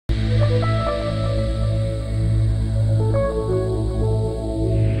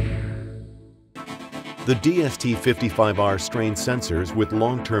The DST55R strain sensors with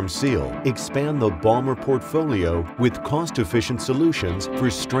long-term seal expand the Baumer portfolio with cost-efficient solutions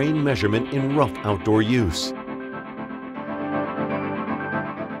for strain measurement in rough outdoor use.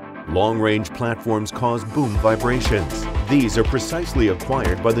 Long-range platforms cause boom vibrations. These are precisely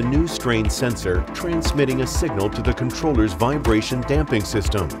acquired by the new strain sensor, transmitting a signal to the controller's vibration damping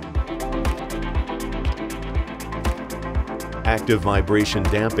system. Active vibration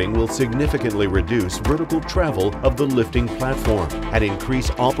damping will significantly reduce vertical travel of the lifting platform and increase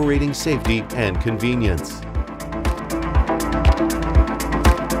operating safety and convenience.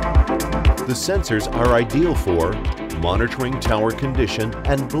 The sensors are ideal for monitoring tower condition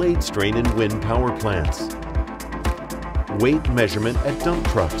and blade strain in wind power plants, weight measurement at dump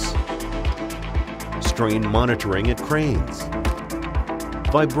trucks, strain monitoring at cranes,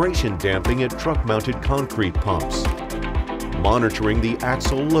 vibration damping at truck-mounted concrete pumps, monitoring the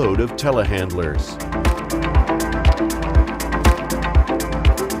axle load of telehandlers.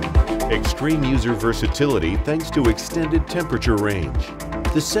 Extreme user versatility thanks to extended temperature range.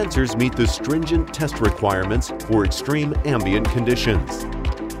 The sensors meet the stringent test requirements for extreme ambient conditions.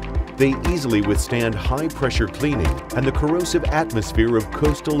 They easily withstand high-pressure cleaning and the corrosive atmosphere of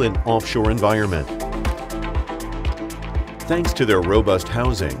coastal and offshore environment. Thanks to their robust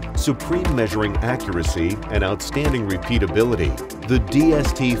housing, supreme measuring accuracy, and outstanding repeatability, the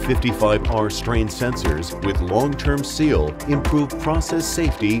DST55R strain sensors with long-term seal improve process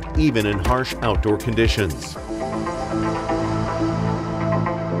safety even in harsh outdoor conditions.